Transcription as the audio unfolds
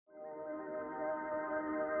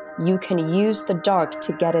you can use the dark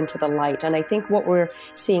to get into the light. And I think what we're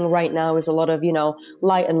seeing right now is a lot of,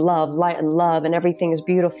 light and love, and everything is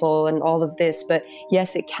beautiful and all of this. But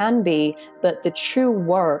yes, it can be. But the true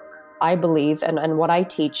work, I believe, and what I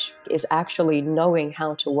teach is actually knowing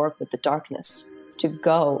how to work with the darkness.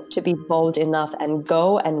 To be bold enough and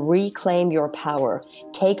go and reclaim your power.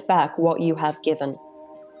 Take back what you have given.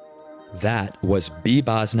 That was B.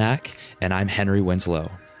 Bosnak, and I'm Henry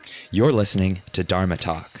Winslow. You're listening to Dharma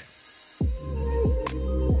Talk.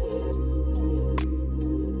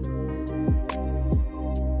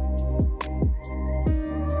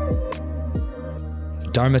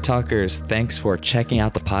 Dharma Talkers, thanks for checking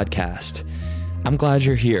out the podcast. I'm glad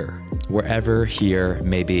you're here, wherever here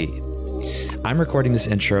may be. I'm recording this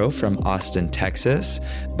intro from Austin, Texas,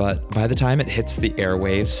 but by the time it hits the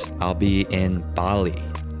airwaves, I'll be in Bali.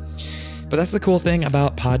 But that's the cool thing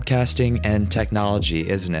about podcasting and technology,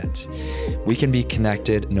 isn't it? We can be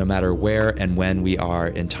connected no matter where and when we are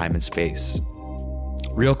in time and space.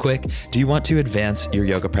 Real quick, do you want to advance your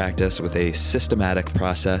yoga practice with a systematic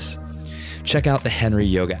process? Check out the Henry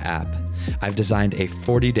Yoga app. I've designed a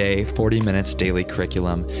 40-day, 40 minutes daily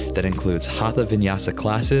curriculum that includes Hatha Vinyasa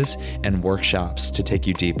classes and workshops to take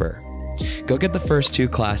you deeper. Go get the first 2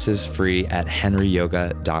 classes free at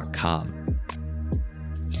henryyoga.com.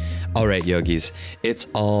 All right, yogis, it's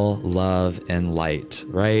all love and light,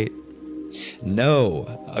 right?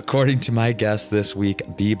 No, according to my guest this week,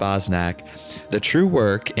 B. Bosnak, the true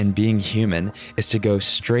work in being human is to go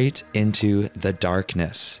straight into the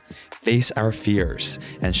darkness, face our fears,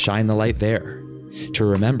 and shine the light there, to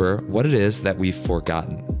remember what it is that we've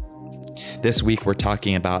forgotten. This week, we're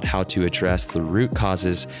talking about how to address the root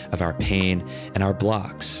causes of our pain and our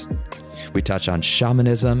blocks. We touch on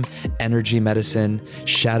shamanism, energy medicine,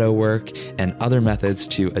 shadow work, and other methods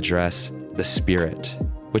to address the spirit,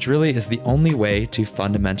 which really is the only way to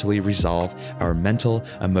fundamentally resolve our mental,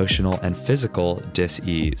 emotional, and physical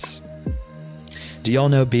dis-ease. Do y'all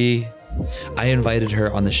know B? I invited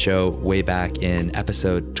her on the show way back in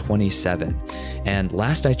episode 27, and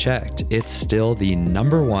last I checked, it's still the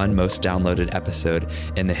 #1 most downloaded episode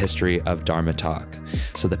in the history of Dharma Talk.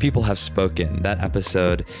 So the people have spoken. That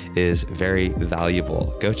episode is very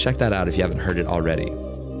valuable. Go check that out if you haven't heard it already.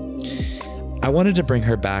 I wanted to bring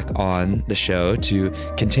her back on the show to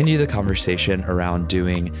continue the conversation around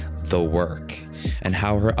doing the work and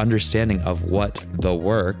how her understanding of what the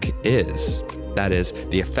work is, that is,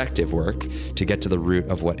 the effective work to get to the root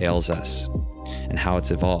of what ails us and how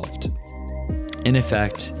it's evolved. In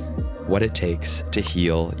effect, what it takes to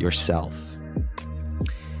heal yourself.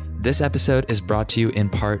 This episode is brought to you in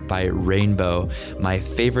part by Rainbow, my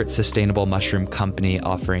favorite sustainable mushroom company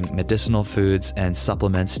offering medicinal foods and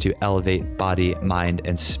supplements to elevate body, mind,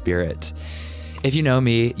 and spirit. If you know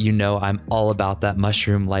me, you know I'm all about that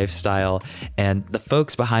mushroom lifestyle, and the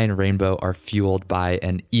folks behind Rainbow are fueled by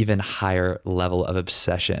an even higher level of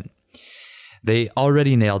obsession. They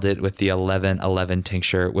already nailed it with the 1111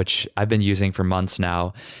 tincture, which I've been using for months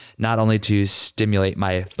now, not only to stimulate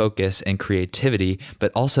my focus and creativity,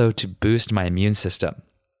 but also to boost my immune system.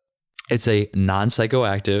 It's a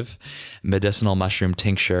non-psychoactive medicinal mushroom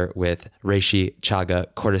tincture with reishi,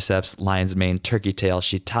 chaga, cordyceps, lion's mane, turkey tail,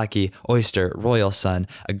 shiitake, oyster, royal sun,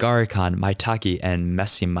 agarikon, maitake, and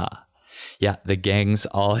messima. Yeah, the gang's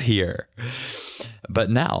all here. But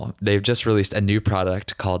now they've just released a new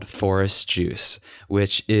product called Forest Juice,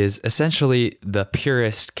 which is essentially the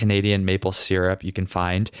purest Canadian maple syrup you can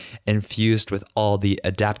find, infused with all the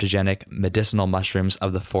adaptogenic medicinal mushrooms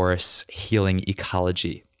of the forest's healing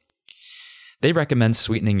ecology. They recommend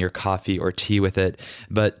sweetening your coffee or tea with it,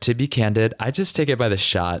 but to be candid, I just take it by the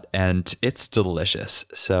shot and it's delicious.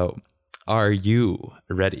 So are you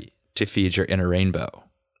ready to feed your inner rainbow?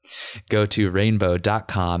 Go to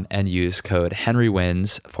rainbow.com and use code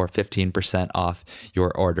HenryWins for 15% off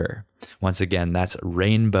your order. Once again, that's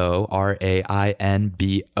rainbow,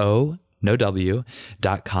 RAINBO, no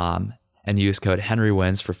W.com, and use code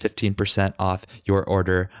HenryWins for 15% off your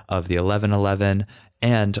order of the 1111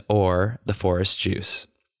 and or the Forest Juice.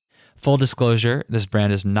 Full disclosure, this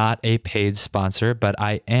brand is not a paid sponsor, but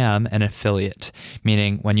I am an affiliate,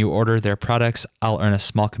 meaning when you order their products, I'll earn a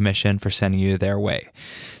small commission for sending you their way.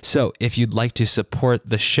 So if you'd like to support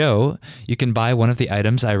the show, you can buy one of the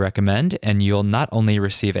items I recommend, and you'll not only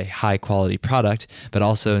receive a high quality product, but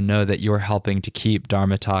also know that you're helping to keep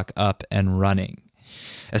Dharma Talk up and running.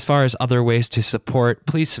 As far as other ways to support,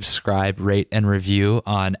 please subscribe, rate, and review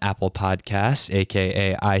on Apple Podcasts,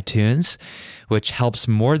 aka iTunes, which helps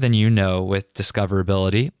more than you know with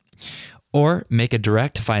discoverability, or make a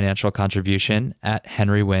direct financial contribution at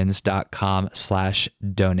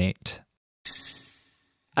henrywins.com/donate.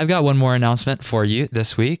 I've got one more announcement for you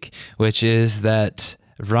this week, which is that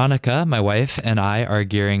Veronica, my wife, and I are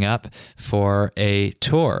gearing up for a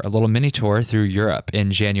tour, a little mini tour through Europe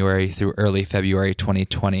in January through early February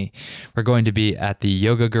 2020. We're going to be at the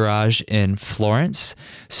Yoga Garage in Florence,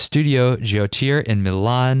 Studio Giotir in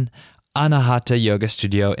Milan, Anahata Yoga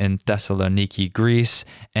Studio in Thessaloniki, Greece,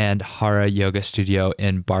 and Hara Yoga Studio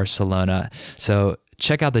in Barcelona. So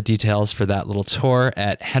check out the details for that little tour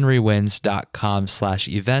at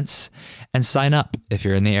henrywins.com/events and sign up if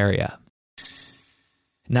you're in the area.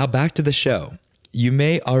 Now back to the show. You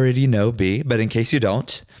may already know B, but in case you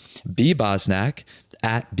don't, B Bosnak,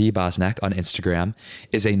 at B Bosnak on Instagram,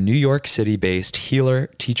 is a New York City-based healer,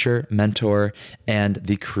 teacher, mentor, and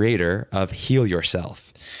the creator of Heal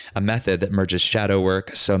Yourself, a method that merges shadow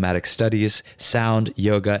work, somatic studies, sound,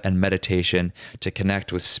 yoga, and meditation to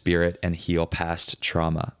connect with spirit and heal past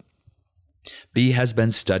trauma. B has been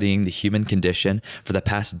studying the human condition for the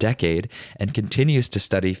past decade and continues to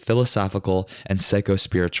study philosophical and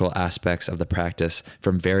psychospiritual aspects of the practice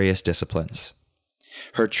from various disciplines.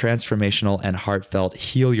 Her transformational and heartfelt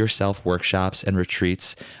Heal Yourself workshops and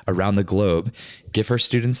retreats around the globe give her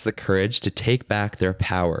students the courage to take back their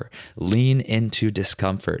power, lean into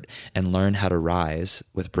discomfort, and learn how to rise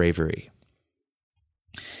with bravery.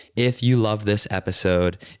 If you love this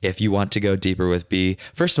episode, if you want to go deeper with B,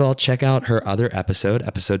 first of all, check out her other episode,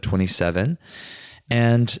 episode 27.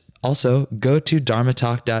 And also go to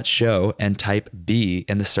dharmatalk.show and type B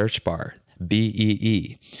in the search bar,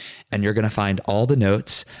 BEE. And you're going to find all the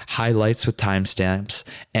notes, highlights with timestamps,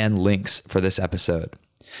 and links for this episode.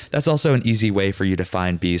 That's also an easy way for you to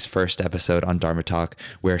find B's first episode on Dharma Talk,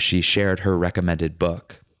 where she shared her recommended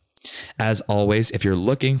book. As always, if you're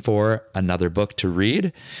looking for another book to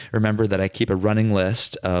read, remember that I keep a running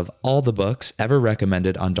list of all the books ever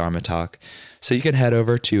recommended on Dharma Talk. So you can head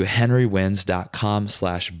over to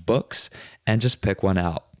henrywins.com/books and just pick one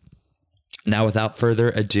out. Now, without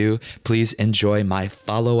further ado, please enjoy my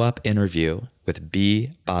follow-up interview with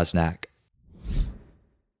B Bosnak.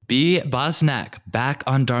 B Bosnak, back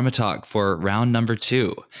on Dharma Talk for round number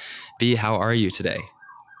 2. B, how are you today?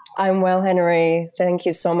 I'm well, Henry. Thank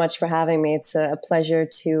you so much for having me. It's a pleasure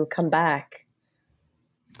to come back.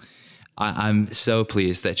 I'm so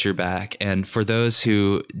pleased that you're back. And for those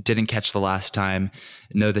who didn't catch the last time,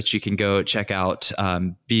 know that you can go check out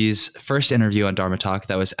B's first interview on Dharma Talk.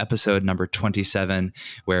 That was episode number 27,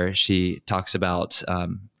 where she talks about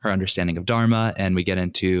her understanding of Dharma, and we get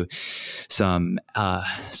into some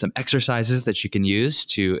exercises that you can use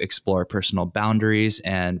to explore personal boundaries.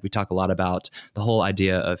 And we talk a lot about the whole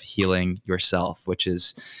idea of healing yourself, which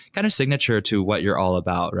is kind of signature to what you're all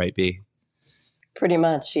about, right, B? Pretty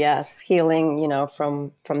much, yes. Healing,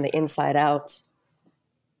 from the inside out.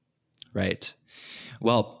 Right.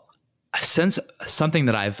 Well, since something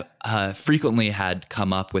that I've frequently had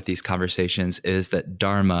come up with these conversations is that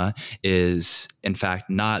Dharma is, in fact,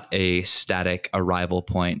 not a static arrival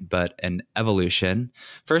point, but an evolution.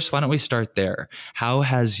 First, why don't we start there? How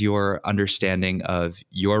has your understanding of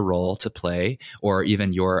your role to play, or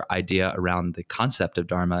even your idea around the concept of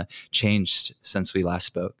Dharma, changed since we last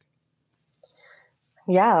spoke?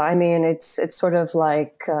 Yeah, I mean, it's sort of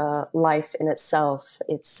like life in itself.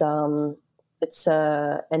 It's a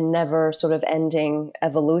never sort of ending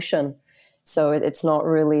evolution. So it's not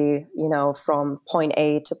really, from point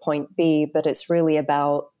A to point B, but it's really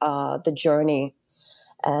about the journey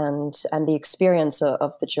and the experience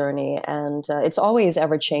of the journey. And it's always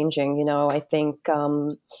ever changing. I think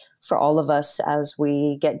for all of us, as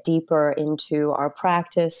we get deeper into our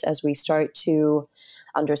practice, as we start to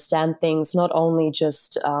understand things, not only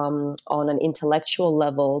just on an intellectual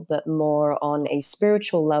level, but more on a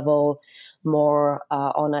spiritual level, more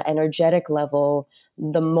on an energetic level,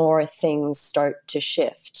 the more things start to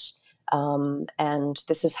shift. And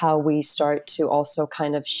this is how we start to also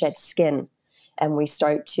kind of shed skin. And we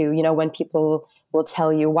start to, when people will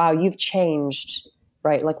tell you, wow, you've changed,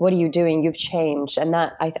 right? Like, what are you doing? You've changed. And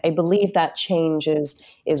that, I believe that change is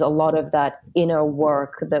a lot of that inner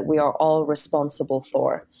work that we are all responsible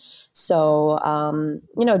for. So,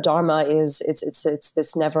 Dharma it's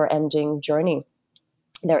this never ending journey.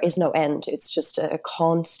 There is no end. It's just a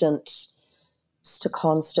constant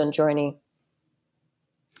journey.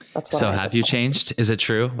 That's what So have you changed? Is it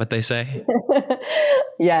true what they say?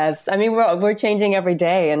 Yes. I mean, we're changing every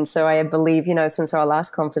day. And so I believe, since our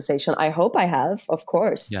last conversation, I hope I have, of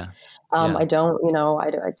course. Yeah. I don't, with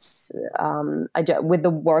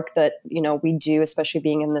the work that, we do, especially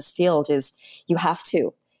being in this field, is you have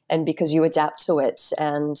to. and because you adapt to it.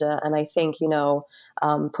 And I think,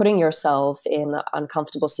 putting yourself in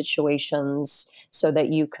uncomfortable situations so that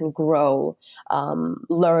you can grow,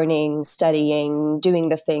 learning, studying, doing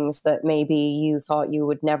the things that maybe you thought you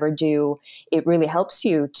would never do, it really helps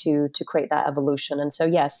you to create that evolution. And so,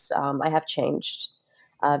 yes, I have changed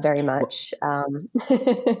very much.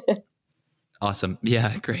 Awesome.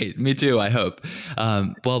 Yeah, great. Me too, I hope.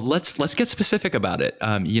 Well, let's get specific about it.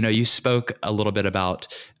 You spoke a little bit about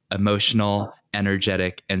emotional,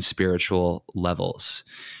 energetic, and spiritual levels.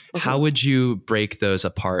 How would you break those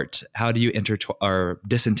apart? How do you or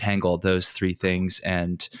disentangle those three things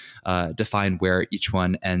and define where each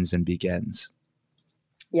one ends and begins?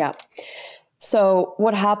 Yeah. So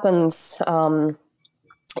what happens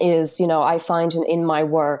is, I find in my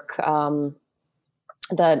work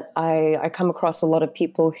that I come across a lot of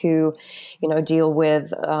people who, deal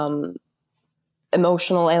with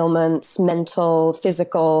emotional ailments, mental,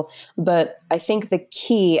 physical. But I think the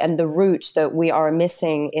key and the root that we are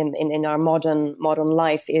missing in our modern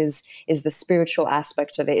life is the spiritual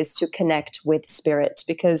aspect of it, is to connect with spirit,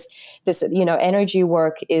 because this, energy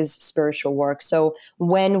work is spiritual work. So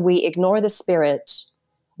when we ignore the spirit,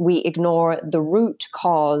 we ignore the root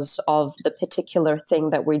cause of the particular thing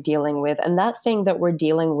that we're dealing with. And that thing that we're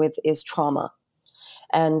dealing with is trauma.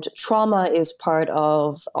 And trauma is part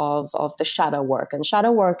of the shadow work. And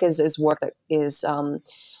shadow work is work that is,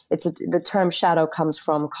 the term shadow comes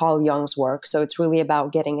from Carl Jung's work. So it's really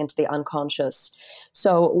about getting into the unconscious.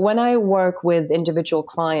 So when I work with individual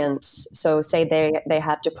clients, so say they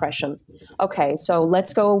have depression. Okay, so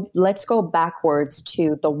let's go backwards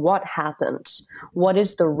to the what happened. What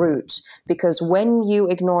is the root? Because when you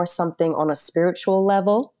ignore something on a spiritual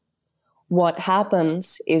level, what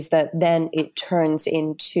happens is that then it turns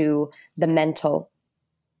into the mental.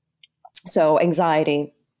 So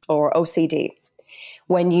anxiety or OCD.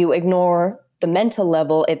 When you ignore the mental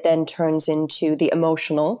level, it then turns into the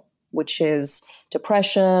emotional, which is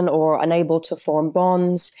depression or unable to form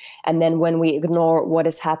bonds. And then when we ignore what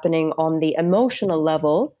is happening on the emotional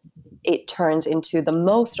level, it turns into the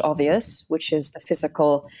most obvious, which is the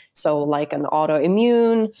physical. So like an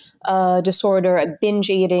autoimmune disorder, a binge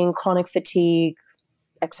eating, chronic fatigue,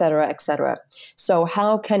 et cetera, et cetera. So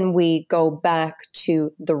how can we go back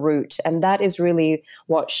to the root? And that is really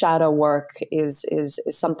what shadow work is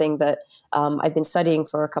something that I've been studying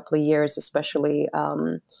for a couple of years, especially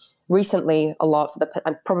recently a lot,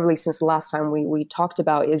 probably since the last time we talked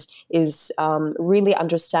about, is really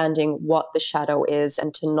understanding what the shadow is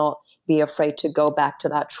and to not be afraid to go back to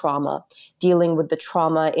that trauma, dealing with the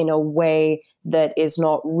trauma in a way that is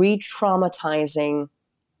not re-traumatizing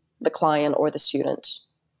the client or the student.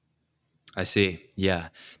 I see. Yeah,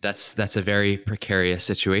 that's a very precarious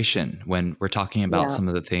situation when we're talking about some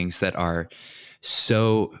of the things that are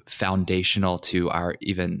so foundational to our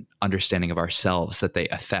even understanding of ourselves, that they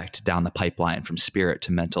affect down the pipeline from spirit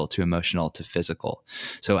to mental to emotional to physical.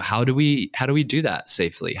 So how do we do that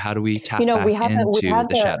safely? How do we tap back into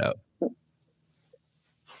the shadow?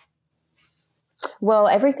 Well,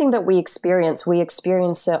 everything that we experience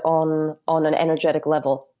it on an energetic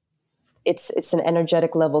level. It's an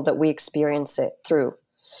energetic level that we experience it through.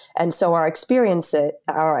 And so our experiences,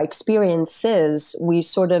 we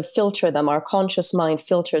sort of filter them. Our conscious mind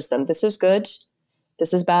filters them. This is good.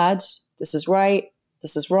 This is bad. This is right.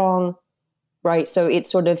 This is wrong. Right. So it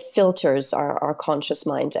sort of filters our conscious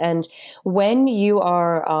mind. And when you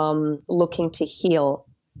are looking to heal,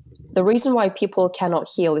 the reason why people cannot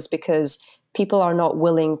heal is because people are not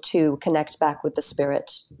willing to connect back with the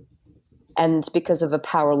spirit. And because of a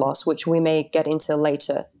power loss, which we may get into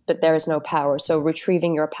later, but there is no power. So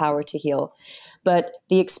retrieving your power to heal. But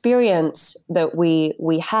the experience that we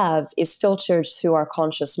have is filtered through our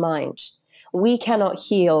conscious mind. We cannot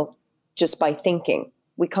heal just by thinking.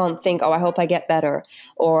 We can't think, oh, I hope I get better,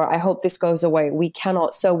 or I hope this goes away. We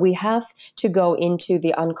cannot. So we have to go into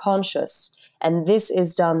the unconscious. And this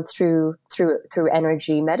is done through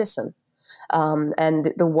energy medicine.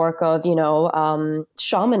 And the work of,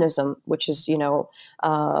 shamanism, which is,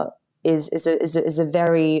 is a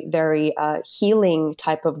very, very healing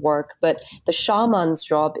type of work. But the shaman's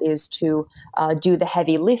job is to do the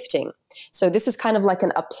heavy lifting. So this is kind of like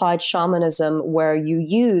an applied shamanism where you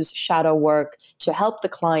use shadow work to help the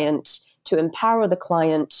client, to empower the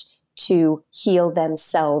client to heal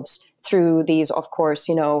themselves through these, of course,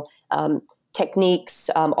 techniques,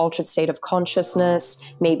 altered state of consciousness,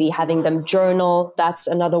 maybe having them journal. That's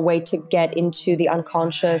another way to get into the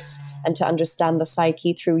unconscious and to understand the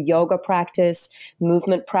psyche, through yoga practice,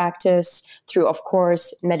 movement practice, through, of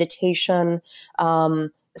course, meditation,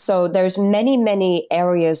 So there's many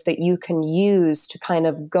areas that you can use to kind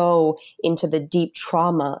of go into the deep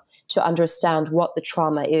trauma to understand what the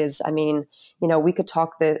trauma is. I mean, we could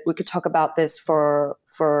talk about this for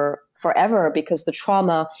forever, because the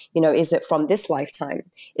trauma, is it from this lifetime?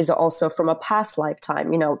 Is it also from a past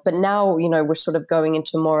lifetime? But now, we're sort of going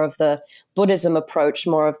into more of the Buddhism approach,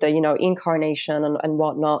 more of the, incarnation and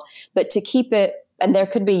whatnot. But to keep it, and there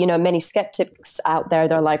could be, many skeptics out there.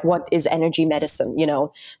 They're like, what is energy medicine?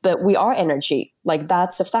 But we are energy. Like,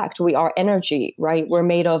 that's a fact. We are energy, right? We're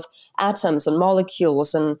made of atoms and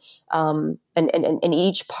molecules, and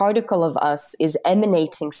each particle of us is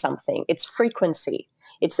emanating something. It's frequency.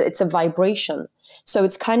 It's a vibration. So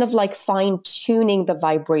it's kind of like fine tuning the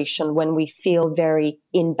vibration when we feel very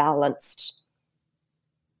imbalanced.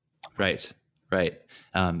 Right. Right.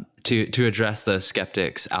 To address the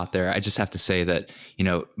skeptics out there, I just have to say that,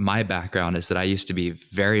 my background is that I used to be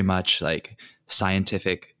very much like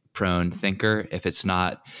scientific prone thinker. If it's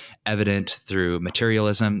not evident through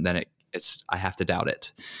materialism, then I have to doubt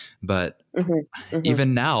it. But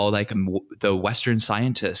even now, like, the Western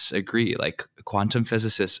scientists agree, like quantum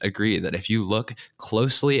physicists agree, that if you look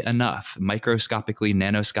closely enough, microscopically,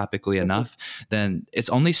 nanoscopically enough, then it's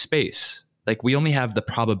only space. Like, we only have the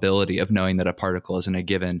probability of knowing that a particle is in a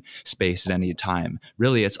given space at any time.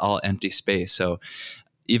 Really, it's all empty space. So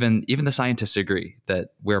even the scientists agree that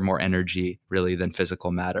we're more energy really than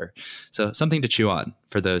physical matter. So something to chew on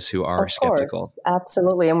for those who are skeptical. Of course,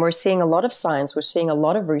 absolutely. And we're seeing a lot of science. We're seeing a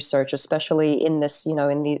lot of research, especially in this,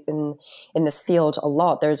 in this field a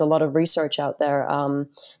lot. There's a lot of research out there.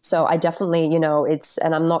 So I definitely,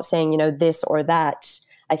 and I'm not saying, this or that.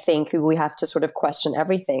 I think we have to sort of question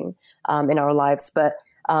everything in our lives, but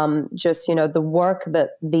just, the work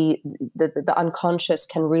that the unconscious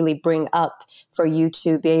can really bring up for you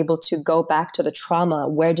to be able to go back to the trauma.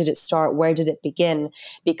 Where did it start? Where did it begin?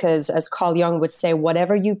 Because as Carl Jung would say,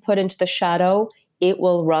 whatever you put into the shadow, it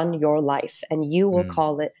will run your life, and you will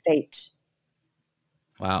call it fate.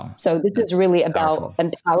 Wow. So this is really about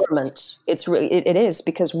empowerment. It is,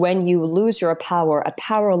 because when you lose your power, a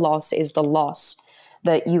power loss is the loss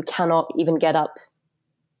that you cannot even get up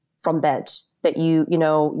from bed, that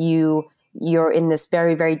you're in this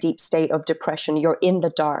very, very deep state of depression. You're in the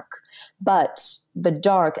dark. But the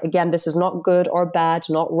dark, again, this is not good or bad,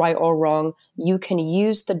 not right or wrong. You can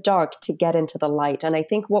use the dark to get into the light. And I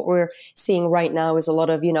think what we're seeing right now is a lot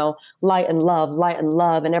of, light and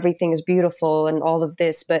love, and everything is beautiful and all of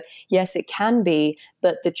this. But yes, it can be.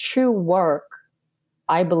 But the true work,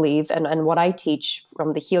 I believe, and what I teach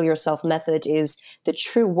from the Heal Yourself method, is the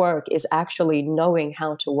true work is actually knowing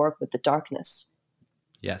how to work with the darkness.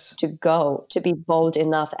 Yes. To be bold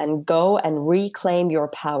enough and go and reclaim your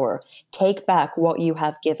power. Take back what you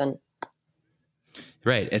have given.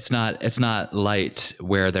 Right. It's not light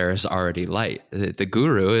where there is already light. The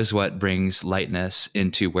guru is what brings lightness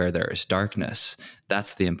into where there is darkness.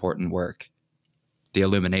 That's the important work. The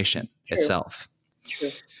illumination itself. True.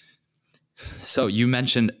 So you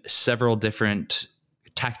mentioned several different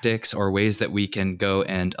tactics or ways that we can go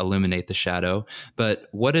and illuminate the shadow, but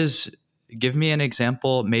give me an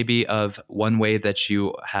example maybe of one way that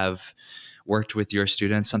you have worked with your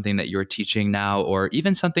students, something that you're teaching now, or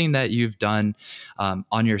even something that you've done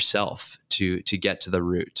on yourself to get to the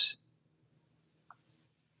root.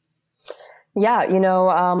 Yeah,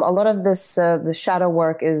 a lot of this, the shadow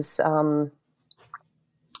work is,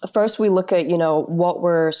 first we look at, what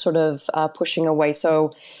we're sort of pushing away. So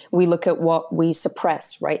we look at what we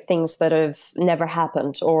suppress, right? Things that have never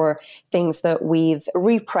happened, or things that we've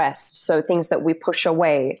repressed. So things that we push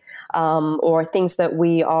away, or things that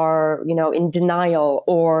we are, in denial,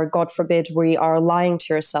 or God forbid, we are lying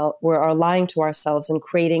to ourselves and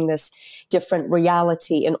creating this different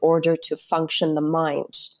reality in order to function the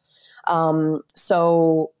mind.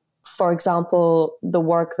 So for example, the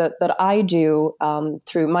work that I do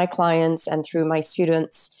through my clients and through my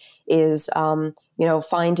students is,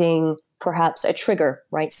 finding perhaps a trigger,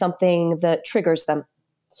 right? Something that triggers them.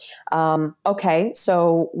 Okay,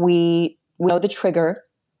 so we know the trigger,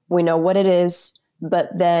 we know what it is, but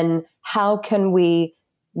then how can we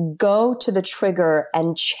go to the trigger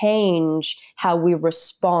and change how we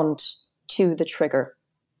respond to the trigger?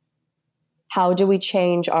 How do we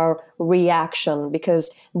change our reaction?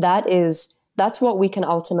 Because that's what we can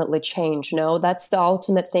ultimately change. That's the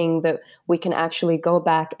ultimate thing that we can actually go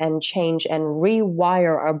back and change and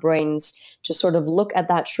rewire our brains to sort of look at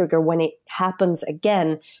that trigger when it happens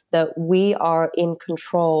again, that we are in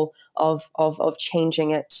control of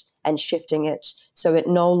changing it and shifting it. So it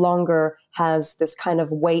no longer has this kind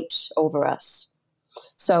of weight over us.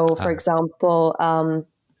 So for example,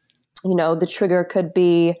 The trigger could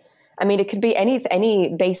be, it could be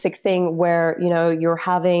any basic thing where, you're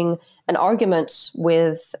having an argument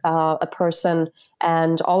with a person,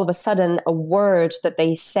 and all of a sudden a word that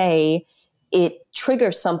they say, it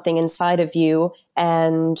triggers something inside of you,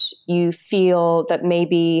 and you feel that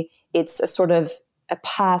maybe it's a sort of a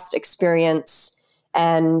past experience,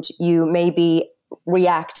 and you maybe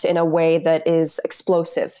react in a way that is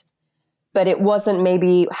explosive. But it wasn't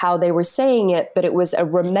maybe how they were saying it, but it was a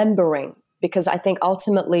remembering, because I think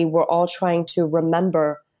ultimately we're all trying to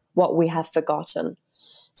remember what we have forgotten.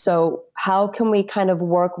 So how can we kind of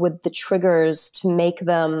work with the triggers to make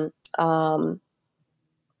them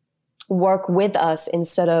work with us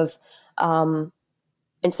instead of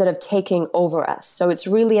taking over us? So it's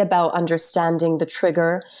really about understanding the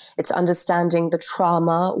trigger. It's understanding the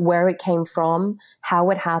trauma, where it came from, how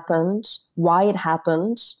it happened, why it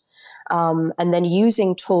happened. And then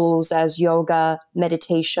using tools as yoga,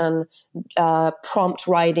 meditation, prompt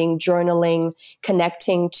writing, journaling,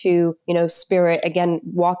 connecting to, spirit, again,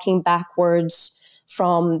 walking backwards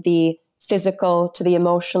from the physical to the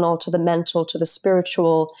emotional to the mental to the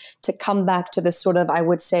spiritual, to come back to this sort of, I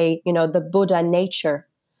would say, the Buddha nature,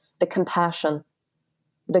 the compassion,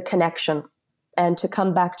 the connection, and to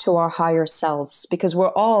come back to our higher selves, because we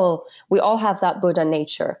all have that Buddha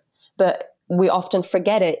nature, but we often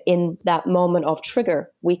forget it in that moment of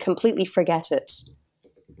trigger. We completely forget it.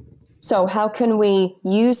 So how can we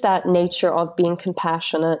use that nature of being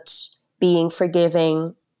compassionate, being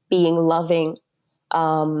forgiving, being loving,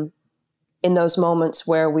 in those moments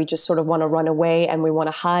where we just sort of want to run away and we want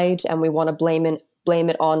to hide and we want to blame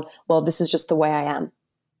it on, well, this is just the way I am.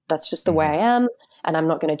 That's just the way I am, and I'm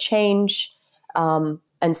not going to change. And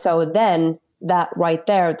so then that right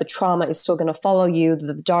there, the trauma is still going to follow you.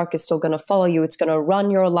 The dark is still going to follow you. It's going to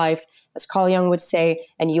run your life, as Carl Jung would say,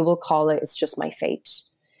 and you will call it, it's just my fate.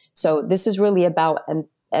 So this is really about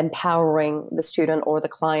empowering the student or the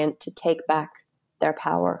client to take back their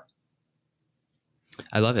power.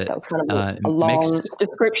 I love it. That was kind of a long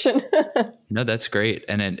description. No, that's great.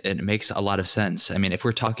 And it makes a lot of sense. I mean, if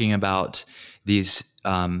we're talking about these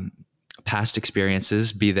past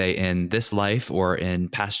experiences, be they in this life or in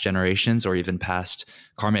past generations or even past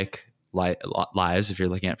karmic lives, if you're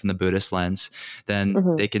looking at it from the Buddhist lens,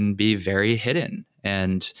 then they can be very hidden.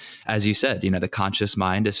 And as you said, the conscious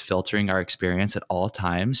mind is filtering our experience at all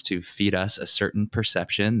times to feed us a certain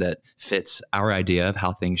perception that fits our idea of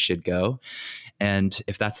how things should go. And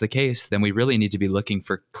if that's the case, then we really need to be looking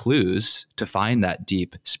for clues to find that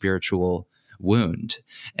deep spiritual wound.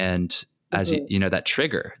 And as that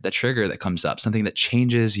trigger that comes up, something that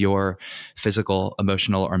changes your physical,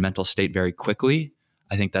 emotional, or mental state very quickly,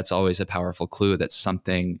 I think that's always a powerful clue that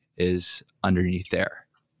something is underneath there.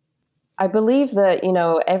 I believe that,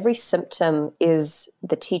 every symptom is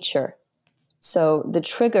the teacher. So the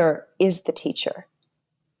trigger is the teacher.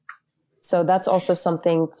 So that's also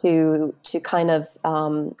something to kind of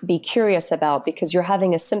be curious about, because you're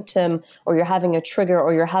having a symptom or you're having a trigger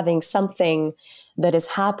or you're having something that is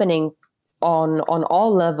happening on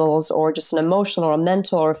all levels, or just an emotional or a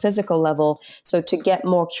mental or a physical level. So to get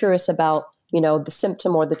more curious about, the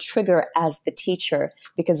symptom or the trigger as the teacher,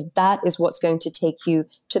 because that is what's going to take you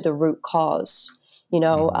to the root cause.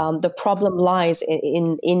 The problem lies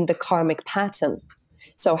in the karmic pattern.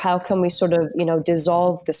 So how can we sort of,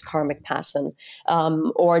 dissolve this karmic pattern,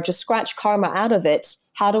 or just scratch karma out of it?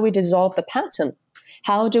 How do we dissolve the pattern?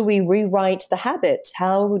 How do we rewrite the habit?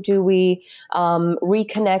 How do we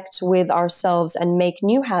reconnect with ourselves and make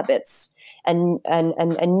new habits and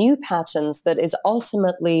new patterns that is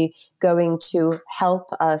ultimately going to help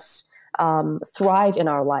us thrive in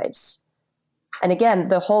our lives? And again,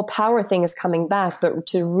 the whole power thing is coming back, but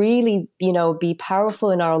to really, be powerful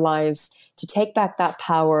in our lives, to take back that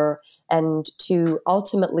power and to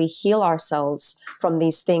ultimately heal ourselves from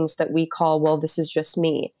these things that we call, well, this is just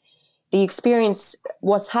me. The experience,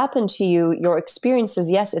 what's happened to you, your experiences,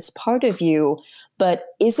 yes, it's part of you, but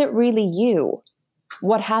is it really you?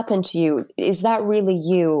 What happened to you? Is that really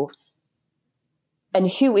you?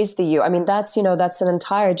 And who is the you? I mean, that's an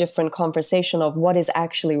entire different conversation of what is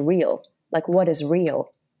actually real. Like, what is real?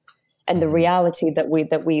 And the reality that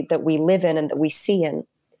we live in and that we see in,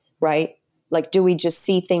 right? Like, do we just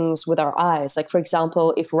see things with our eyes? Like, for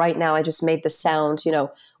example, if right now I just made the sound,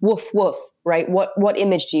 woof, woof, right? What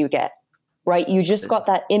image do you get? Right? You just got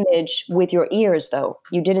that image with your ears, though.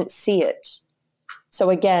 You didn't see it. So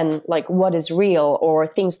again, like, what is real? Or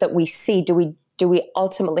things that we see, do we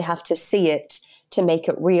ultimately have to see it to make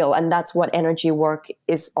it real? And that's what energy work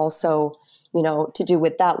is also, to do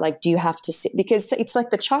with that. Like, do you have to sit, because it's like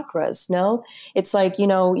the chakras, no? It's like,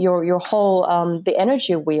 your whole, the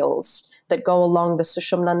energy wheels that go along the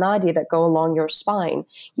Sushumna Nadi, that go along your spine.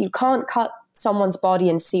 You can't cut someone's body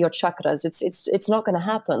and see your chakras. It's not going to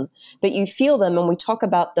happen. But you feel them, and we talk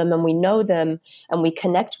about them, and we know them, and we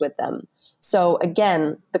connect with them. So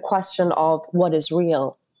again, the question of what is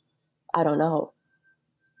real, I don't know.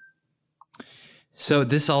 So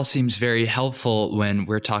this all seems very helpful when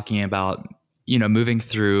we're talking about, moving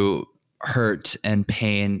through hurt and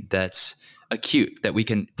pain that's acute, that we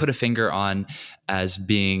can put a finger on as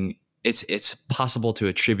being, it's possible to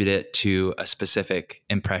attribute it to a specific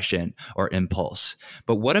impression or impulse.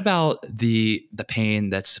 But what about the pain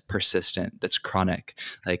that's persistent, that's chronic,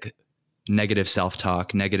 like negative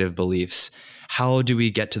self-talk, negative beliefs? How do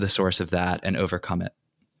we get to the source of that and overcome it?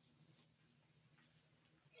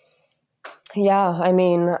 Yeah, I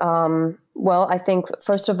mean, well, I think,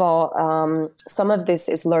 first of all, some of this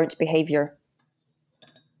is learned behavior.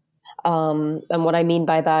 And what I mean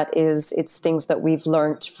by that is it's things that we've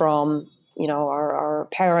learned from, our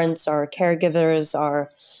parents, our caregivers,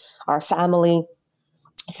 our family,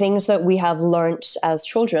 things that we have learned as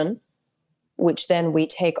children, which then we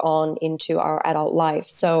take on into our adult life.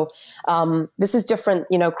 So this is different.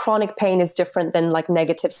 Chronic pain is different than like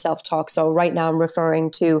negative self-talk. So right now I'm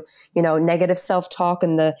referring to, negative self-talk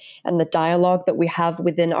and the dialogue that we have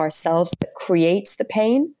within ourselves that creates the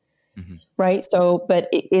pain. Mm-hmm. Right. So, but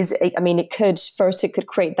it could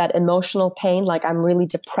create that emotional pain. Like, I'm really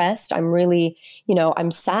depressed. I'm really,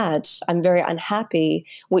 I'm sad. I'm very unhappy,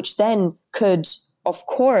 which then could, of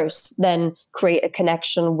course, then create a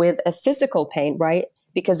connection with a physical pain, right?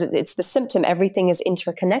 Because it's the symptom. Everything is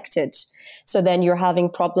interconnected. So then you're having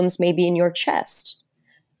problems maybe in your chest,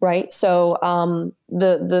 right? So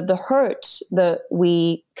the hurt that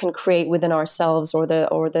we can create within ourselves, or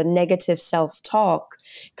the negative self-talk,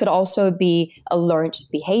 could also be a learned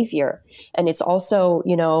behavior. And it's also,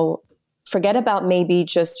 forget about maybe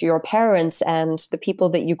just your parents and the people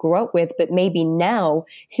that you grew up with, but maybe now,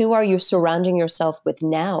 who are you surrounding yourself with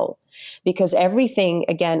now? Because everything,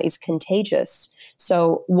 again, is contagious.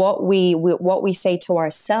 So what we say to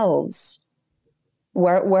ourselves,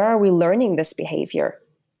 where are we learning this behavior?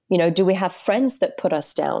 Do we have friends that put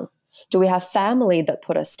us down? Do we have family that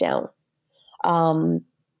put us down? And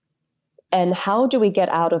how do we get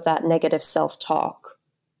out of that negative self-talk?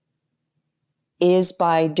 Is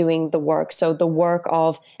by doing the work. So the work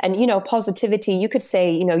of, and, positivity, you could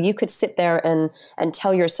say, you could sit there and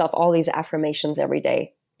tell yourself all these affirmations every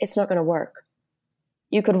day. It's not going to work.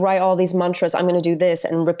 You could write all these mantras, I'm going to do this,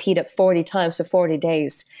 and repeat it 40 times for 40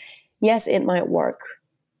 days. Yes, it might work.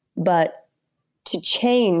 But to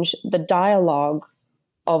change the dialogue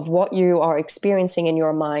of what you are experiencing in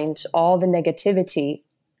your mind, all the negativity,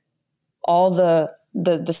 all the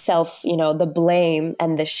self, the blame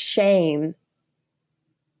and the shame,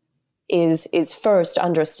 is first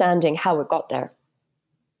understanding how it got there,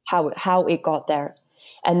 how it got there.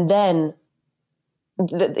 And then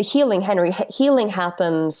the healing, Henry, healing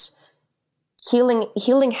happens,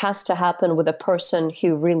 healing has to happen with a person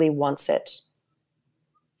who really wants it.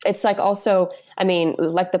 It's like also,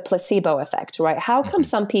 like the placebo effect, right? How come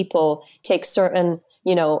some people take certain,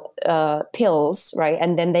 pills, right?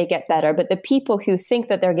 And then they get better. But the people who think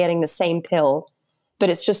that they're getting the same pill, but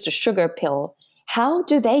it's just a sugar pill, how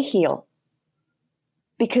do they heal?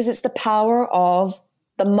 Because it's the power of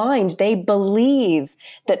the mind. They believe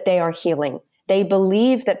that they are healing. They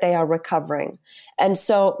believe that they are recovering. And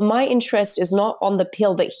so my interest is not on the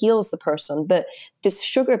pill that heals the person, but this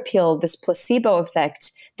sugar pill, this placebo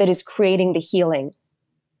effect that is creating the healing.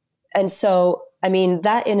 And so,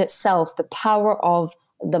 that in itself, the power of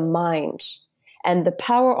the mind, and the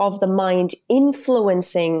power of the mind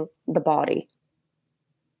influencing the body.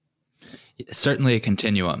 Certainly a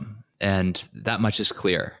continuum, and that much is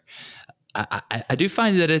clear. I do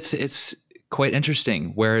find that it's quite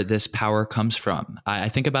interesting where this power comes from. I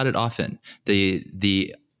think about it often,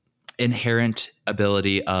 the inherent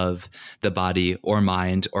ability of the body or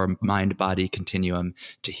mind-body continuum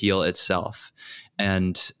to heal itself.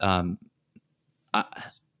 And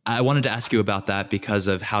I wanted to ask you about that because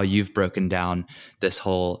of how you've broken down this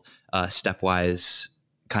whole stepwise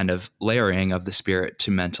kind of layering of the spirit to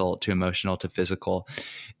mental, to emotional, to physical.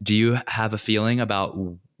 Do you have a feeling about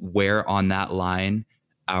where on that line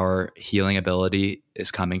our healing ability is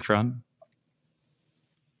coming from?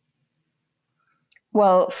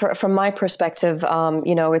 Well, from my perspective,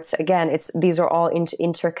 these are all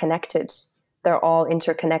interconnected. They're all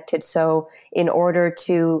interconnected. So in order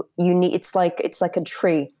to, it's like a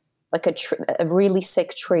tree, a really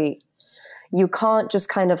sick tree. You can't just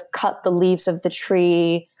kind of cut the leaves of the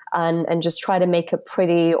tree and just try to make it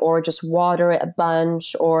pretty, or just water it a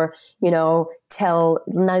bunch, or, tell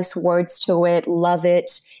nice words to it, love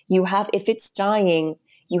it. If it's dying,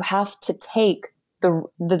 you have to take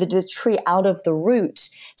the tree out of the root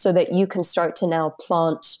so that you can start to now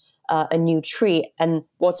plant a new tree. And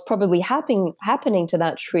what's probably happening to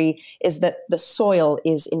that tree is that the soil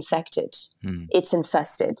is infected. It's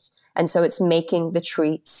infested. And so it's making the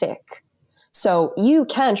tree sick. So you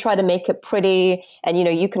can try to make it pretty, and,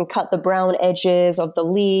 you can cut the brown edges of the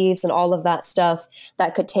leaves and all of that stuff.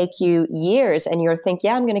 That could take you years, and you're thinking,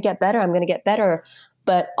 yeah, I'm going to get better. I'm going to get better.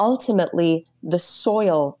 But ultimately, the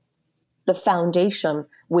soil, the foundation,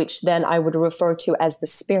 which then I would refer to as the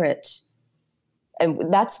spirit.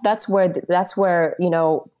 And that's where,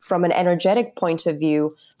 from an energetic point of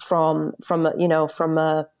view, from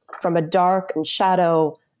a dark and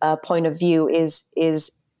shadow point of view, is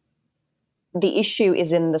the issue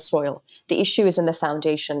is in the soil. The issue is in the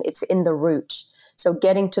foundation. It's in the root. So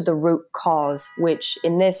getting to the root cause, which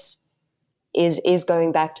in this is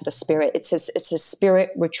going back to the spirit. It's a spirit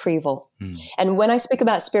retrieval. And when I speak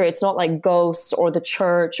about spirit, it's not like ghosts or the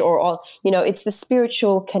church or all, it's the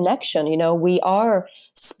spiritual connection. We are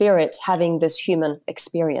spirit having this human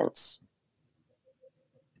experience.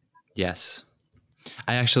 Yes.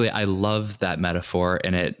 I love that metaphor,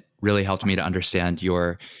 and it really helped me to understand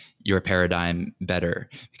your paradigm better,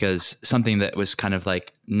 because something that was kind of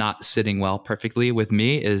like not sitting well perfectly with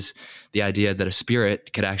me is the idea that a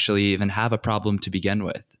spirit could actually even have a problem to begin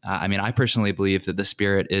with. I personally believe that the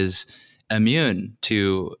spirit is immune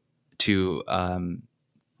to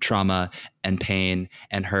trauma and pain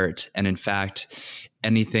and hurt. And in fact,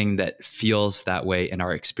 anything that feels that way in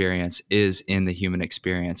our experience is in the human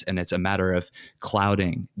experience. And it's a matter of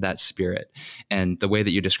clouding that spirit. And the way that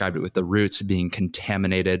you described it with the roots being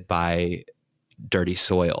contaminated by dirty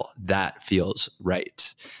soil, that feels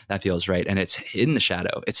right. That feels right. And it's in the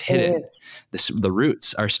shadow. It's hidden. The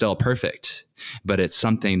roots are still perfect, but it's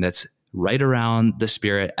something that's right around the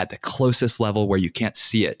spirit at the closest level where you can't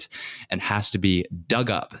see it, and has to be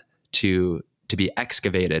dug up to be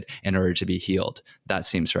excavated in order to be healed. That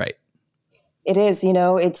seems right. It is,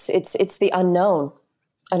 it's the unknown.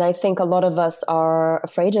 And I think a lot of us are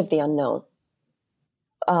afraid of the unknown.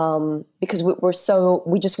 Because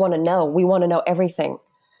we just want to know. We want to know everything.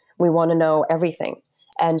 We want to know everything.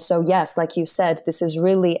 And so, yes, like you said, this is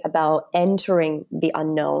really about entering the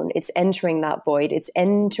unknown. It's entering that void. It's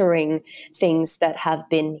entering things that have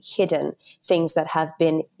been hidden, things that have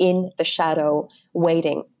been in the shadow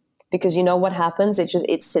waiting. Because you know what happens?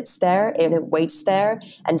 It sits there and it waits there,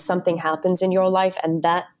 and something happens in your life and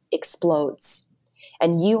that explodes.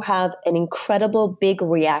 And you have an incredible big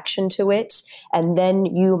reaction to it, and then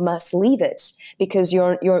you must leave it because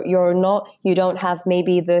you don't have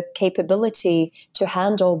maybe the capability to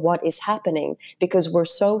handle what is happening, because we're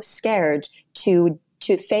so scared to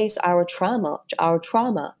face our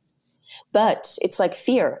trauma. But it's like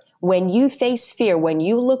fear. When you face fear, when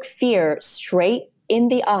you look fear straight in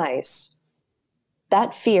the eyes,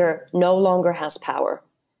 that fear no longer has power.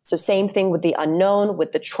 So same thing with the unknown,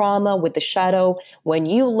 with the trauma, with the shadow. When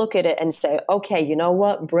you look at it and say, okay, you know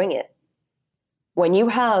what, bring it. When you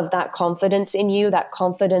have that confidence in you, that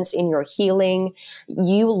confidence in your healing,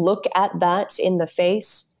 you look at that in the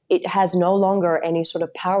face, it has no longer any sort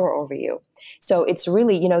of power over you. So it's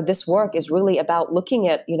really, this work is really about looking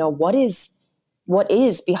at, what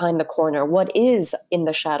is behind the corner, what is in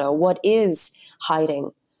the shadow, what is hiding.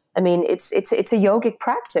 It's a yogic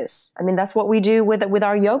practice. That's what we do with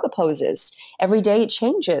our yoga poses. Every day it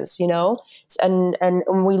changes, and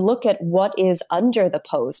when we look at what is under the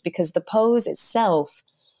pose, because the pose itself,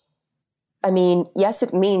 yes,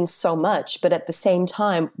 it means so much, but at the same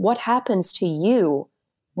time, what happens to you?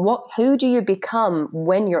 Who do you become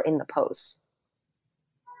when you're in the pose?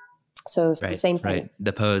 So right, same thing. Right.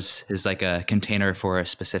 The pose is like a container for a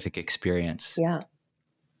specific experience. Yeah.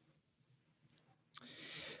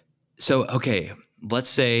 So, okay, let's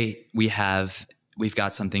say we've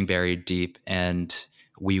got something buried deep and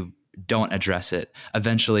we don't address it.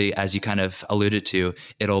 Eventually, as you kind of alluded to,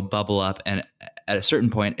 it'll bubble up, and at a certain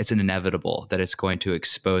point, it's inevitable that it's going to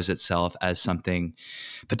expose itself as something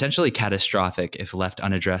potentially catastrophic if left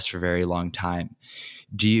unaddressed for a very long time.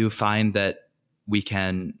 Do you find that we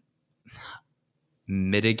can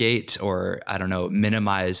mitigate or,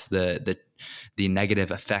 minimize the negative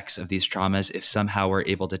effects of these traumas if somehow we're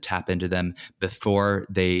able to tap into them before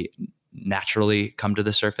they naturally come to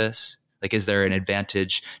the surface? Like, is there an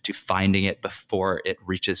advantage to finding it before it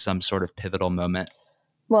reaches some sort of pivotal moment?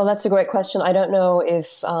 Well, that's a great question. I don't know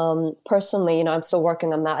if personally, I'm still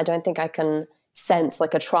working on that. I don't think I can sense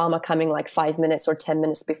like a trauma coming like 5 minutes or 10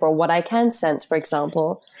 minutes before. What I can sense, for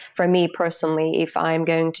example, for me personally, if I'm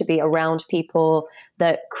going to be around people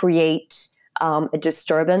that create a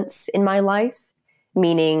disturbance in my life,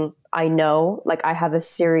 meaning I know like I have a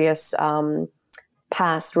serious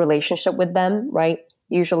past relationship with them, right?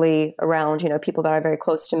 Usually around, people that are very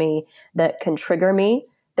close to me that can trigger me,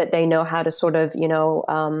 that they know how to sort of,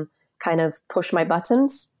 kind of push my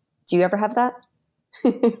buttons. Do you ever have that?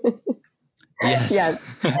 Yes. Yeah.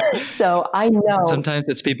 So I know. Sometimes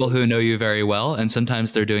it's people who know you very well, and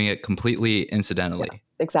sometimes they're doing it completely incidentally. Yeah,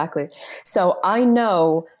 exactly. So I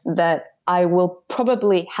know that I will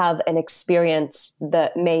probably have an experience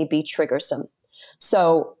that may be triggersome.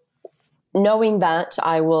 So knowing that,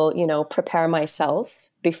 I will, prepare myself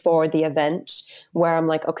before the event where I'm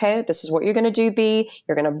like, okay, this is what you're going to do, B.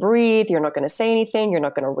 You're going to breathe. You're not going to say anything. You're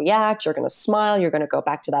not going to react. You're going to smile. You're going to go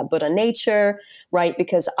back to that Buddha nature, right?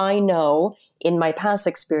 Because I know in my past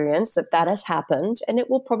experience that that has happened, and it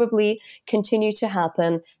will probably continue to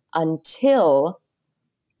happen until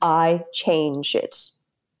I change it.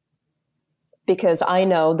 Because I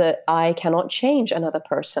know that I cannot change another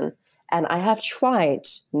person. And I have tried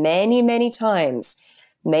many, many times,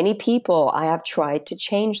 many people, I have tried to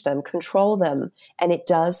change them, control them, and it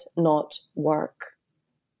does not work.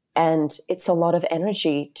 And it's a lot of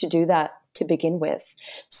energy to do that to begin with.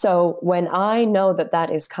 So when I know that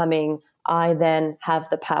that is coming, I then have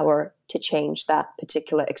the power to change that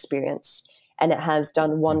particular experience. And it has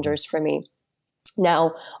done wonders for me.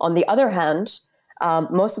 Now, on the other hand,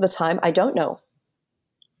 most of the time, I don't know.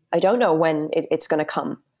 I don't know when it's going to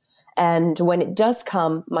come. And when it does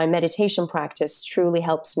come, my meditation practice truly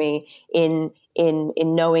helps me in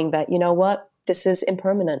knowing that, you know what, this is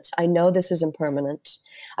impermanent. I know this is impermanent.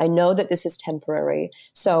 I know that this is temporary.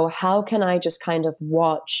 So how can I just kind of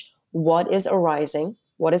watch what is arising,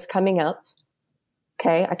 what is coming up?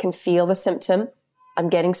 Okay, I can feel the symptom. I'm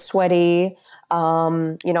getting sweaty.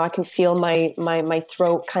 I can feel my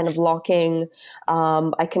throat kind of locking.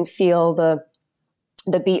 I can feel the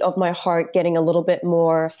beat of my heart getting a little bit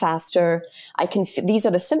more faster. These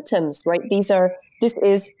are the symptoms, right? This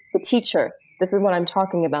is the teacher. This is what I'm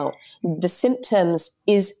talking about. The symptoms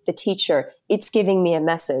is the teacher. It's giving me a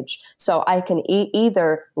message. So I can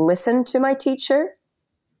either listen to my teacher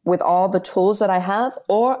with all the tools that I have,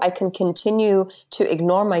 or I can continue to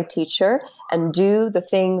ignore my teacher and do the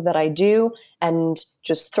thing that I do and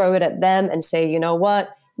just throw it at them and say, you know what?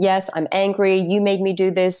 Yes, I'm angry. You made me do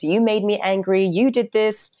this. You made me angry. You did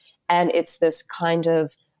this. And it's this kind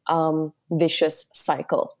of vicious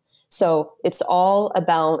cycle. So it's all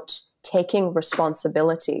about taking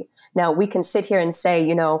responsibility. Now, we can sit here and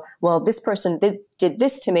say, well, this person did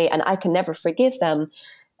this to me and I can never forgive them.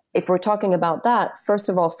 If we're talking about that, first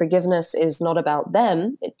of all, forgiveness is not about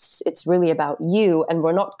them. It's really about you, and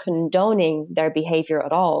we're not condoning their behavior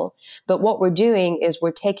at all. But what we're doing is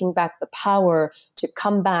we're taking back the power to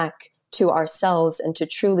come back to ourselves and to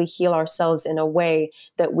truly heal ourselves in a way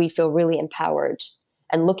that we feel really empowered.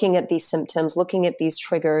 And looking at these symptoms, looking at these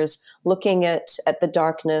triggers, looking at the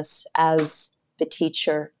darkness as the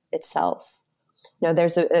teacher itself.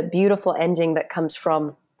 There's a beautiful ending that comes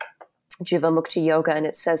from Jivamukti Yoga, and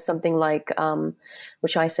it says something like,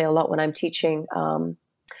 which I say a lot when I'm teaching,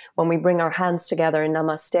 when we bring our hands together in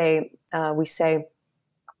Namaste, we say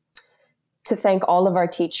to thank all of our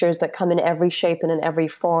teachers that come in every shape and in every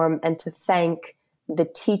form, and to thank the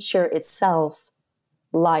teacher itself,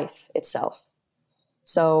 life itself.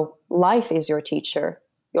 So life is your teacher.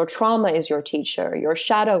 Your trauma is your teacher. Your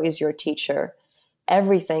shadow is your teacher.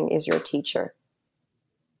 Everything is your teacher.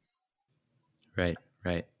 Right,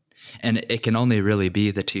 right. And it can only really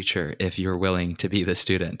be the teacher if you're willing to be the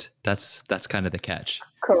student. That's kind of the catch.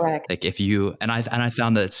 Correct. Like if you, and I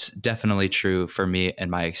found that's definitely true for me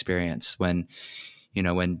in my experience when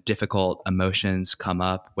difficult emotions come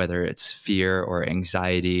up, whether it's fear or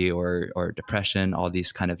anxiety or depression, all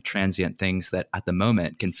these kind of transient things that at the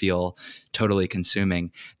moment can feel totally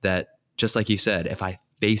consuming, that just like you said, if I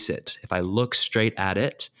face it, if I look straight at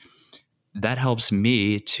it, that helps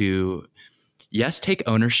me to, yes, take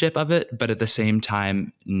ownership of it, but at the same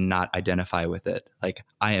time, not identify with it. Like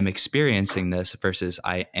I am experiencing this versus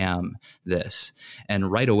I am this. And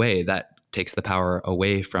right away, that takes the power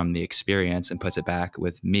away from the experience and puts it back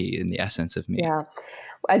with me in the essence of me. Yeah.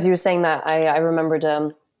 As you were saying that, I remembered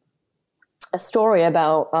a story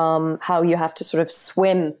about how you have to sort of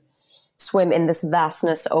swim in this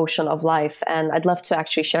vastness ocean of life. And I'd love to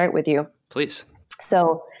actually share it with you. Please.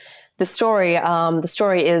 So the story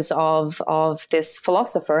is of this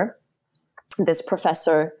philosopher this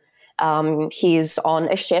professor, he's on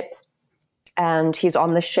a ship, and he's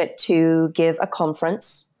on the ship to give a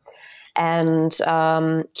conference. And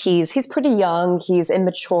he's pretty young, he's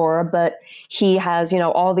immature, but he has,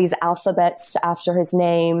 all these alphabets after his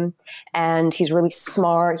name, and he's really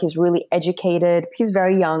smart, he's really educated, he's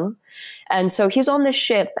very young. And so he's on the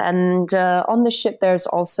ship, and on the ship there's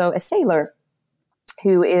also a sailor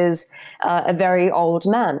who is a very old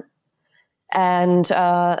man. And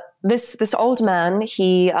this old man,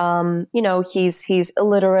 he's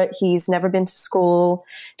illiterate. He's never been to school,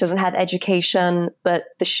 doesn't have education, but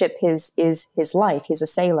the ship is his life. He's a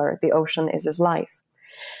sailor. The ocean is his life.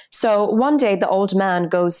 So one day, the old man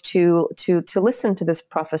goes to listen to this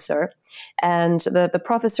professor, and the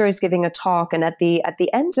professor is giving a talk. And at the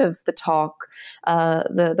end of the talk,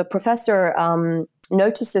 the professor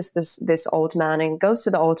notices this old man and goes to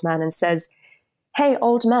the old man and says, "Hey,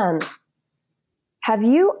 old man, have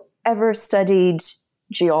you ever studied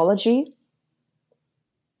geology?"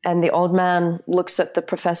 And the old man looks at the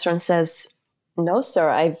professor and says, "No, sir,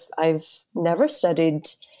 I've never studied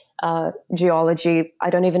geology. I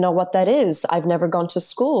don't even know what that is. I've never gone to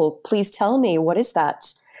school. Please tell me, what is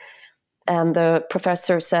that?" And the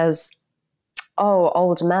professor says, "Oh,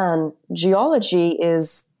 old man, geology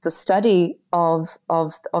is the study of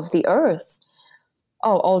the earth.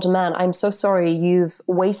 Oh, old man, I'm so sorry, you've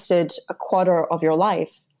wasted a quarter of your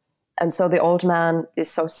life." And so the old man is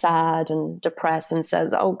so sad and depressed and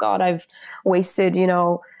says, "Oh God, I've wasted,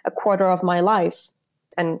 a quarter of my life,"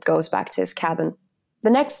 and goes back to his cabin. The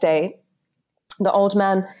next day, the old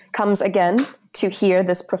man comes again to hear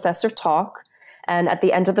this professor talk. And at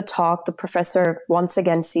the end of the talk, the professor once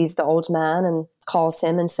again sees the old man and calls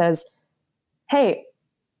him and says, "Hey,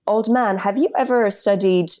 old man, have you ever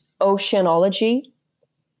studied oceanology?"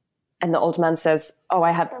 And the old man says, "Oh, I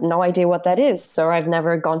have no idea what that is, sir. I've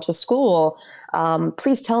never gone to school.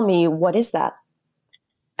 Please tell me, what is that?"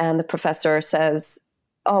 And the professor says,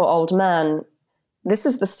 "Oh, old man, this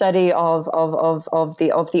is the study of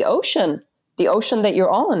the ocean that you're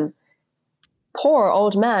on. Poor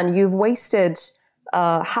old man, you've wasted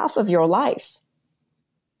half of your life."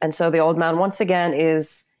 And so the old man once again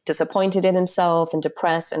is disappointed in himself and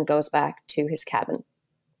depressed and goes back to his cabin.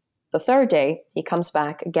 The third day, he comes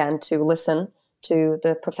back again to listen to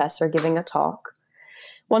the professor giving a talk.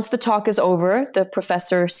 Once the talk is over, the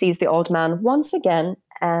professor sees the old man once again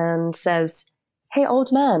and says, "Hey,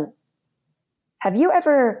 old man, have you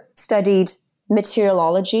ever studied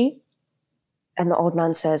meteorology?" And the old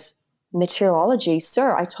man says, "Meteorology?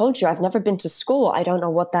 Sir, I told you I've never been to school. I don't know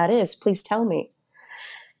what that is. Please tell me."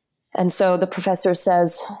 And so the professor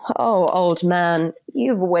says, "Oh, old man,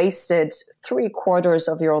 you've wasted 3/4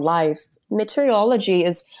 of your life. Meteorology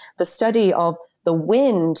is the study of the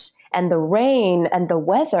wind and the rain and the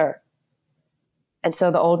weather." And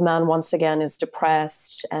so the old man once again is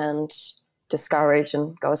depressed and discouraged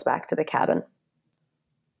and goes back to the cabin.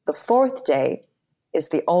 The fourth day is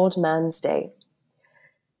the old man's day.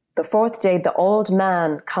 The fourth day, the old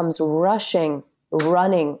man comes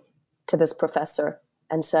running to this professor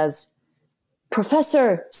and says,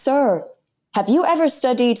 "Professor, sir, have you ever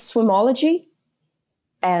studied swimology?"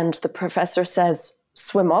 And the professor says,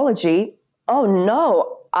 "Swimology? Oh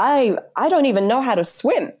no, I don't even know how to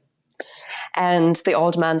swim." And the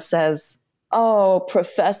old man says, "Oh,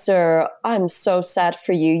 professor, I'm so sad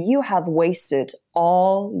for you. You have wasted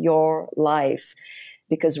all your life,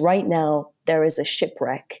 because right now there is a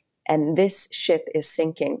shipwreck and this ship is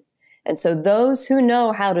sinking. And so those who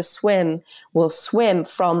know how to swim will swim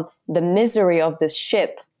from the misery of this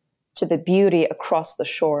ship to the beauty across the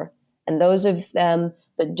shore. And those of them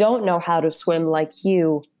that don't know how to swim like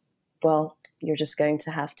you, well, you're just going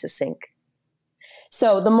to have to sink."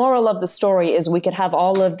 So the moral of the story is we could have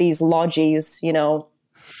all of these logis,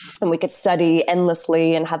 and we could study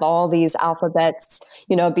endlessly and have all these alphabets,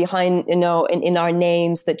 behind, in our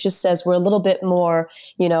names that just says we're a little bit more,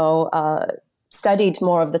 studied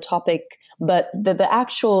more of the topic, but the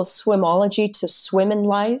actual swimology, to swim in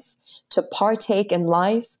life, to partake in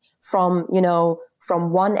life from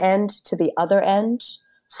one end to the other end,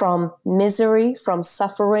 from misery, from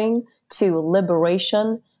suffering to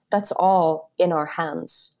liberation, that's all in our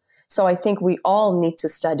hands. So I think we all need to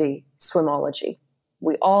study swimology.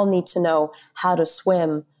 We all need to know how to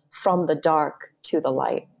swim from the dark to the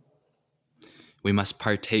light. We must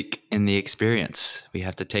partake in the experience. We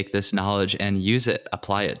have to take this knowledge and use it,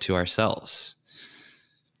 apply it to ourselves.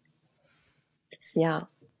 Yeah.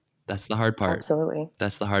 That's the hard part. Absolutely.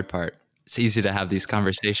 That's the hard part. It's easy to have these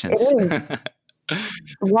conversations. It is.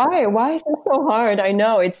 Why? Why is it so hard? I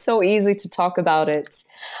know it's so easy to talk about it.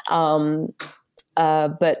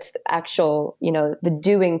 but actual, the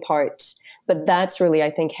doing part. But that's really, I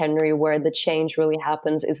think, Henry, where the change really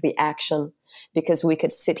happens is the action, because we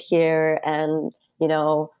could sit here and,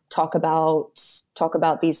 talk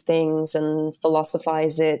about these things and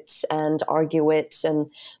philosophize it and argue it.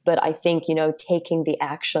 But I think, taking the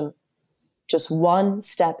action, just one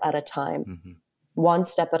step at a time, one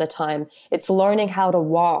step at a time. It's learning how to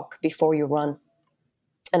walk before you run.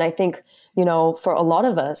 And I think, for a lot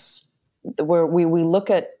of us, we look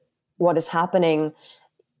at what is happening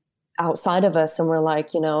outside of us and we're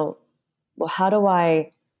like, well, how do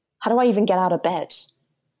I even get out of bed?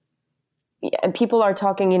 And people are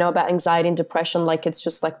talking, about anxiety and depression like it's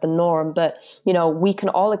just like the norm. But, we can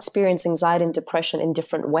all experience anxiety and depression in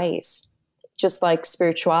different ways. Just like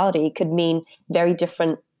spirituality could mean many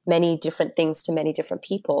different things to many different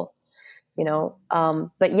people,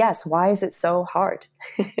 But yes, why is it so hard?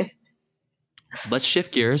 Let's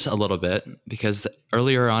shift gears a little bit, because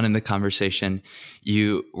earlier on in the conversation,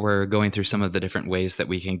 you were going through some of the different ways that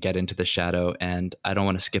we can get into the shadow. And I don't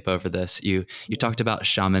want to skip over this. You talked about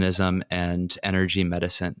shamanism and energy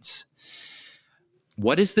medicines.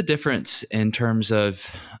 What is the difference in terms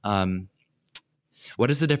of, what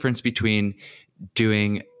is the difference between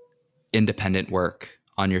doing independent work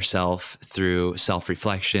on yourself through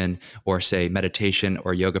self-reflection or say meditation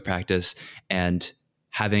or yoga practice and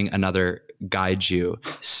having another guide you,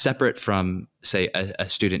 separate from, say, a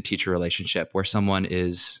student-teacher relationship where someone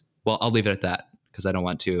is, well, I'll leave it at that because I don't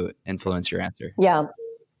want to influence your answer. Yeah.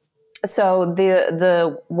 So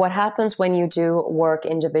what happens when you do work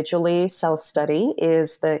individually, self-study,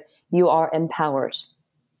 is that you are empowered.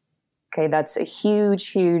 Okay, that's a huge,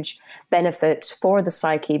 huge benefit for the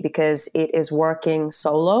psyche because it is working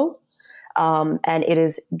solo, and it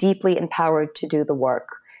is deeply empowered to do the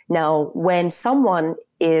work. Now, when someone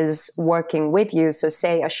is working with you, so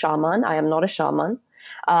say a shaman, I am not a shaman,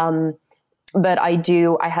 but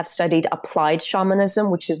I have studied applied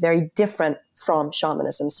shamanism, which is very different from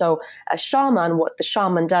shamanism. So a shaman, what the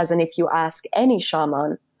shaman does, and if you ask any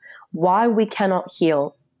shaman why we cannot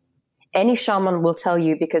heal, any shaman will tell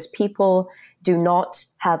you because people do not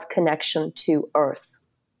have connection to earth.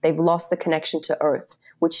 They've lost the connection to earth,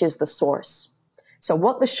 which is the source. So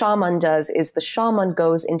what the shaman does is the shaman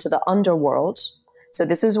goes into the underworld. So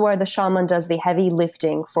this is where the shaman does the heavy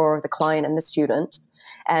lifting for the client and the student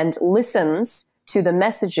and listens to the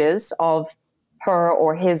messages of her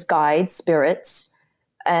or his guide spirits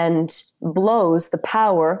and blows the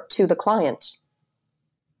power to the client.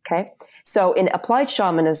 Okay. So in applied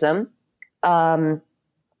shamanism,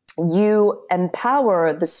 you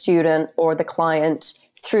empower the student or the client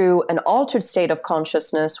through an altered state of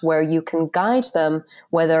consciousness where you can guide them,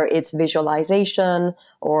 whether it's visualization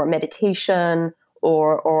or meditation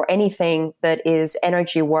or anything that is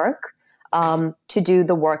energy work, to do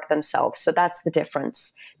the work themselves. So that's the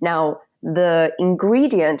difference. Now, the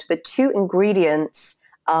two ingredients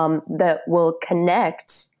that will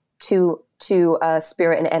connect to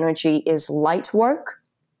spirit and energy is light work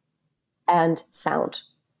and sound.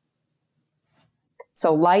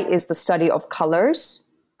 So light is the study of colors.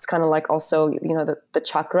 It's kind of like also, the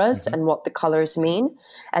chakras and what the colors mean.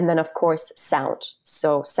 And then, of course, sound.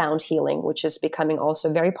 So sound healing, which is becoming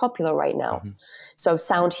also very popular right now. So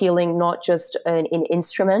sound healing, not just in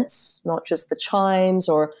instruments, not just the chimes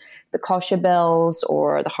or the kosher bells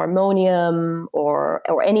or the harmonium or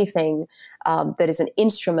anything that is an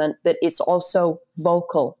instrument, but it's also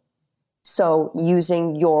vocal. So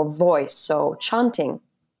using your voice, so chanting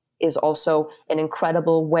is also an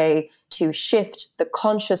incredible way to shift the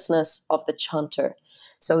consciousness of the chanter.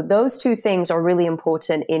 So those two things are really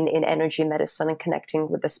important in energy medicine and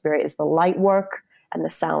connecting with the spirit is the light work and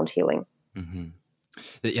the sound healing.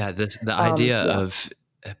 Yeah, the idea of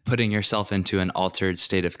putting yourself into an altered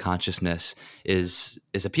state of consciousness is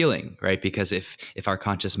appealing, right? Because if our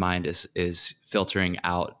conscious mind is filtering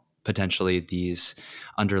out potentially these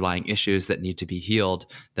underlying issues that need to be healed,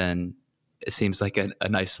 then it seems like a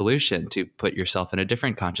nice solution to put yourself in a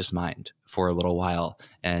different conscious mind for a little while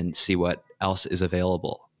and see what else is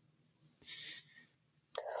available.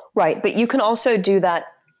 Right. But you can also do that.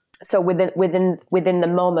 So within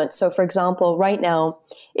the moment. So for example, right now,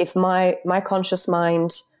 if my conscious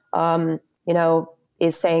mind,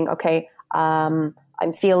 is saying, okay, I'm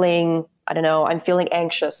feeling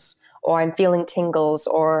anxious, or I'm feeling tingles,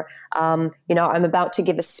 or, I'm about to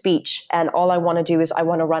give a speech and all I want to do is I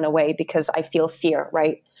want to run away because I feel fear,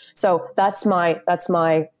 right? So that's my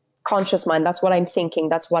conscious mind. That's what I'm thinking.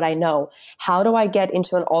 That's what I know. How do I get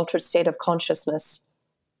into an altered state of consciousness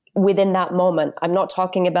within that moment. I'm not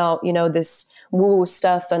talking about, this woo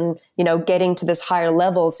stuff and, getting to this higher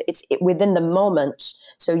levels. It's within the moment.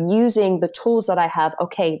 So using the tools that I have,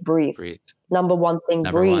 okay, breathe. Number one thing,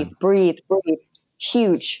 breathe.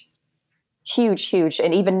 Huge.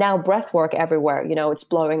 And even now, breath work everywhere, it's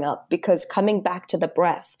blowing up, because coming back to the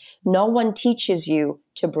breath, no one teaches you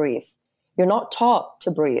to breathe. You're not taught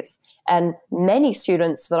to breathe. And many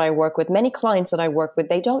students that I work with, many clients that I work with,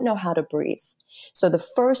 they don't know how to breathe. So the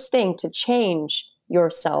first thing to change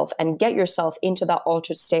yourself and get yourself into that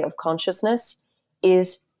altered state of consciousness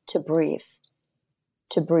is to breathe.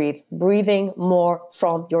 Breathing more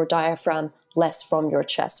from your diaphragm, less from your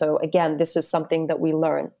chest. So again, this is something that we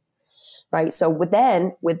learn, right? So with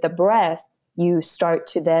the breath, you start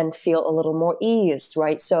to then feel a little more ease,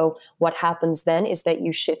 right? So what happens then is that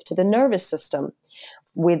you shift to the nervous system.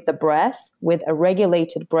 With the breath, with a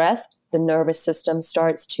regulated breath, the nervous system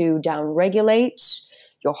starts to downregulate.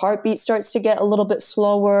 Your heartbeat starts to get a little bit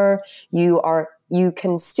slower. You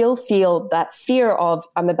can still feel that fear of,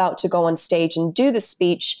 I'm about to go on stage and do the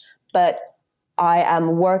speech, but I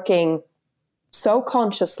am working so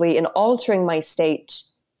consciously in altering my state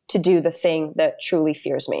to do the thing that truly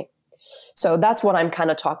fears me. So that's what I'm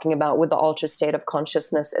kind of talking about with the altered state of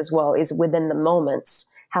consciousness as well, is within the moments,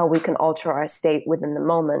 how we can alter our state within the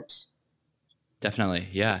moment. Definitely.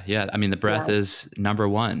 Yeah. I mean, the breath is number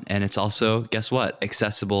one. And it's also, guess what?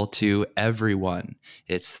 Accessible to everyone.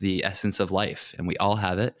 It's the essence of life, and we all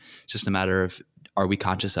have it. It's just a matter of, are we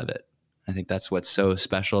conscious of it? I think that's what's so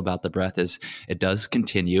special about the breath, is it does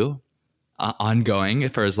continue ongoing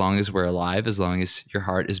for as long as we're alive, as long as your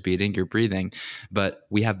heart is beating, you're breathing. But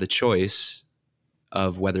we have the choice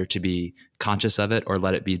of whether to be conscious of it or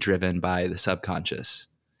let it be driven by the subconscious.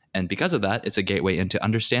 And because of that, it's a gateway into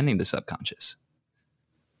understanding the subconscious.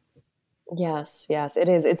 Yes, it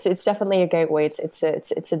is. It's definitely a gateway. It's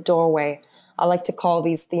a doorway. I like to call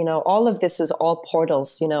these, all of this is all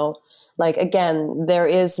portals, like, again, there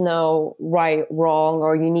is no right, wrong,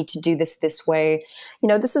 or you need to do this way.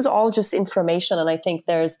 This is all just information. And I think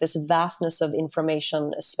there's this vastness of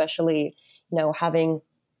information, especially, having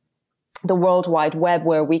the World Wide Web,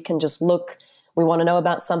 where we can just look, we want to know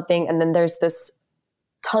about something. And then there's this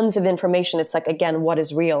tons of information. It's like, again, what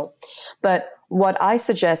is real? But what I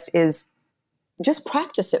suggest is just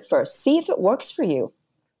practice it first. See if it works for you.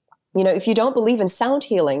 If you don't believe in sound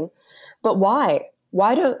healing, but why?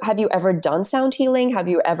 Have you ever done sound healing? Have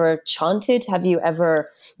you ever chanted? Have you ever,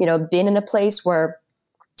 been in a place where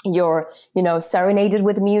you're, serenaded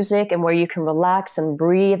with music and where you can relax and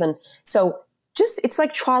breathe? And so it's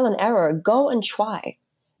like trial and error. Go and try.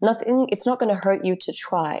 It's not going to hurt you to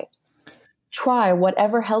try. Try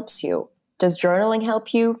whatever helps you. Does journaling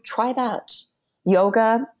help you? Try that.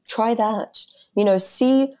 Yoga, try that.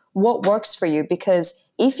 See what works for you, because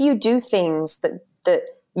if you do things that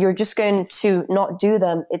you're just going to not do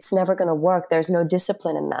them, it's never going to work. There's no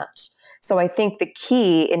discipline in that. So I think the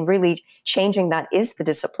key in really changing that is the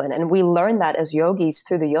discipline. And we learn that as yogis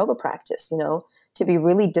through the yoga practice, to be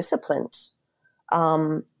really disciplined.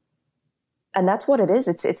 And that's what it is.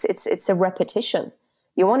 It's a repetition.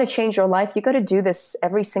 You want to change your life, you got to do this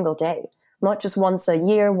every single day, not just once a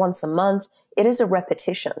year, once a month. It is a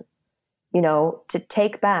repetition, to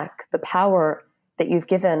take back the power that you've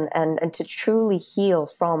given and to truly heal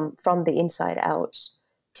from the inside out,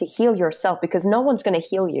 to heal yourself, because no one's going to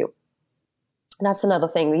heal you. And that's another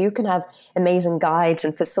thing. You can have amazing guides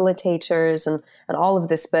and facilitators and all of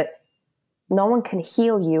this, but no one can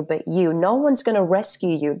heal you but you. No one's going to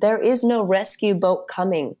rescue you. There is no rescue boat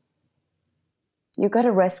coming. You got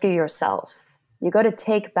to rescue yourself. You got to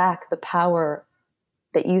take back the power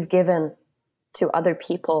that you've given to other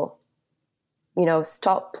people.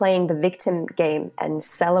 Stop playing the victim game and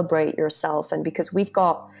celebrate yourself. And because we've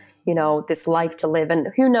got, this life to live, and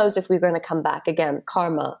who knows if we're going to come back again,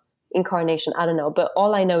 karma, incarnation, I don't know. But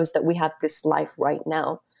all I know is that we have this life right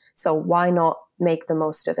now. So why not make the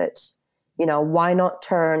most of it? Why not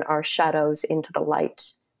turn our shadows into the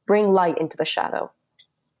light? Bring light into the shadow.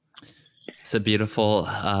 It's a beautiful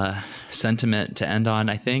sentiment to end on,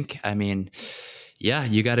 I think. I mean, yeah,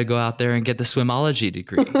 you got to go out there and get the swimology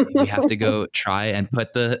degree. You have to go try and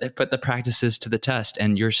put the practices to the test.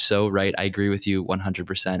 And you're so right. I agree with you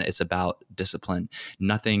 100%. It's about discipline.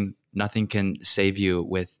 Nothing can save you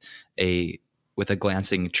with a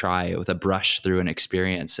glancing try, with a brush through an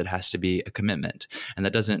experience. It has to be a commitment. And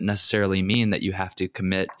that doesn't necessarily mean that you have to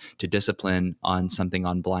commit to discipline on something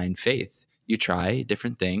on blind faith. You try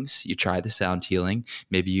different things. You try the sound healing.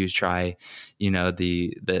 Maybe you try,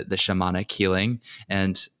 the shamanic healing,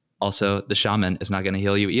 and also the shaman is not going to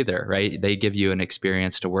heal you either, right? They give you an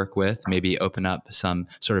experience to work with, maybe open up some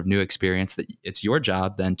sort of new experience that it's your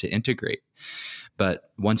job then to integrate.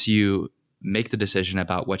 But once you make the decision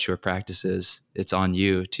about what your practice is, it's on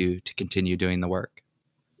you to continue doing the work.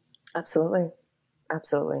 Absolutely.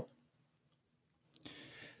 Absolutely.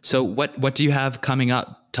 So what do you have coming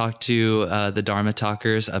up? Talk to the Dharma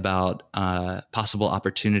talkers about possible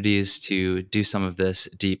opportunities to do some of this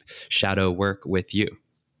deep shadow work with you.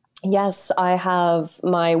 Yes, I have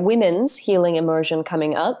my women's healing immersion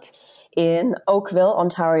coming up in Oakville,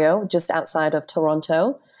 Ontario, just outside of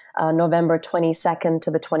Toronto, November 22nd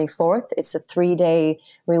to the 24th. It's a 3-day,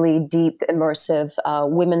 really deep, immersive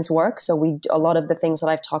women's work. So a lot of the things that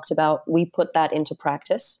I've talked about, we put that into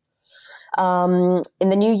practice. In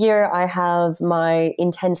the new year, I have my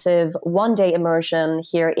intensive 1-day immersion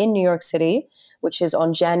here in New York City, which is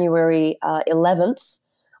on January 11th,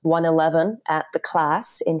 1/11 at the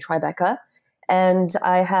Class in Tribeca. And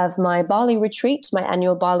I have my Bali retreat, my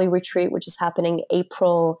annual Bali retreat, which is happening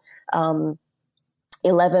April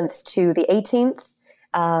 11th to the 18th.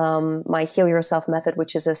 My Heal Yourself method,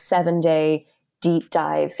 which is a 7-day deep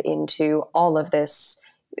dive into all of this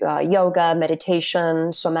yoga,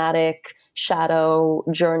 meditation, somatic, shadow,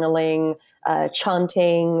 journaling,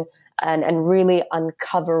 chanting, and really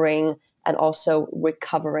uncovering and also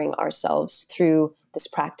recovering ourselves through this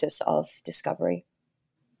practice of discovery.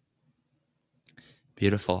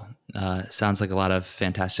 Beautiful. Sounds like a lot of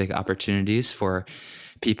fantastic opportunities for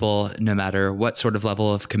people, no matter what sort of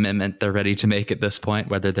level of commitment they're ready to make at this point,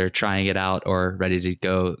 whether they're trying it out or ready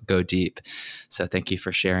to go deep. So thank you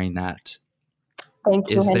for sharing that.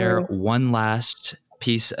 Thank you, Is Henry. there one last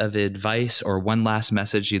piece of advice or one last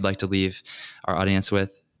message you'd like to leave our audience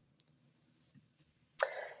with?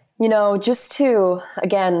 Just to,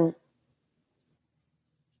 again,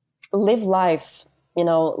 live life,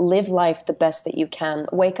 live life the best that you can.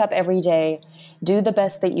 Wake up every day, do the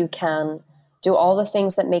best that you can, do all the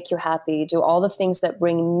things that make you happy, do all the things that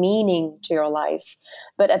bring meaning to your life.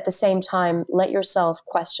 But at the same time, let yourself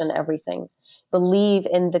question everything. Believe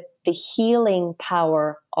in the healing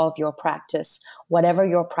power of your practice, whatever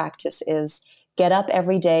your practice is. Get up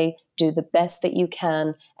every day, do the best that you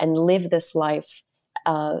can, and live this life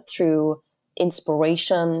through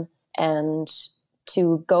inspiration, and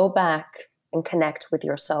to go back and connect with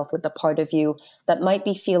yourself, with the part of you that might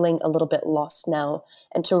be feeling a little bit lost now,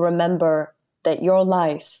 and to remember that your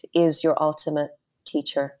life is your ultimate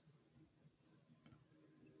teacher.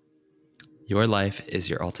 Your life is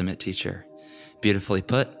your ultimate teacher. Beautifully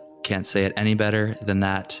put. Can't say it any better than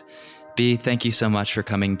that. B, thank you so much for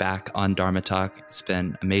coming back on Dharma Talk. It's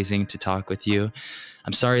been amazing to talk with you.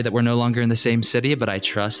 I'm sorry that we're no longer in the same city, but I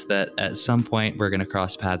trust that at some point we're going to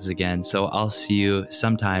cross paths again. So I'll see you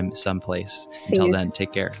sometime, someplace. Until then,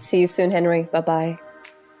 take care. See you soon, Henry. Bye-bye.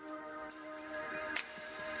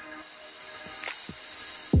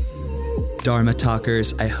 Dharma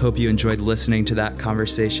Talkers, I hope you enjoyed listening to that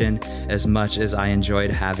conversation as much as I enjoyed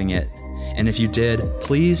having it. And if you did,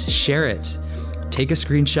 please share it. Take a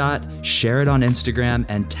screenshot, share it on Instagram,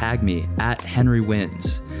 and tag me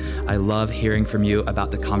 @HenryWins. I love hearing from you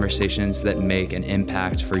about the conversations that make an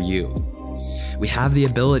impact for you. We have the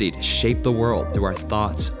ability to shape the world through our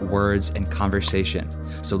thoughts, words, and conversation.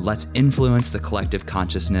 So let's influence the collective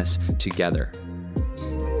consciousness together.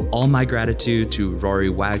 All my gratitude to Rory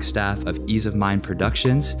Wagstaff of Ease of Mind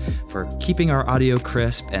Productions for keeping our audio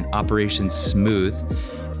crisp and operations smooth,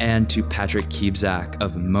 and to Patrick Kiebzak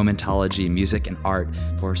of Momentology Music and Art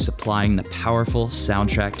for supplying the powerful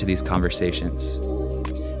soundtrack to these conversations.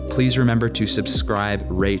 Please remember to subscribe,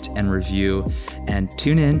 rate, and review, and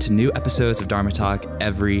tune in to new episodes of Dharma Talk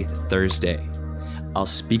every Thursday. I'll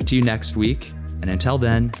speak to you next week, and until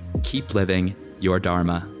then, keep living your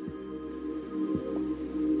Dharma.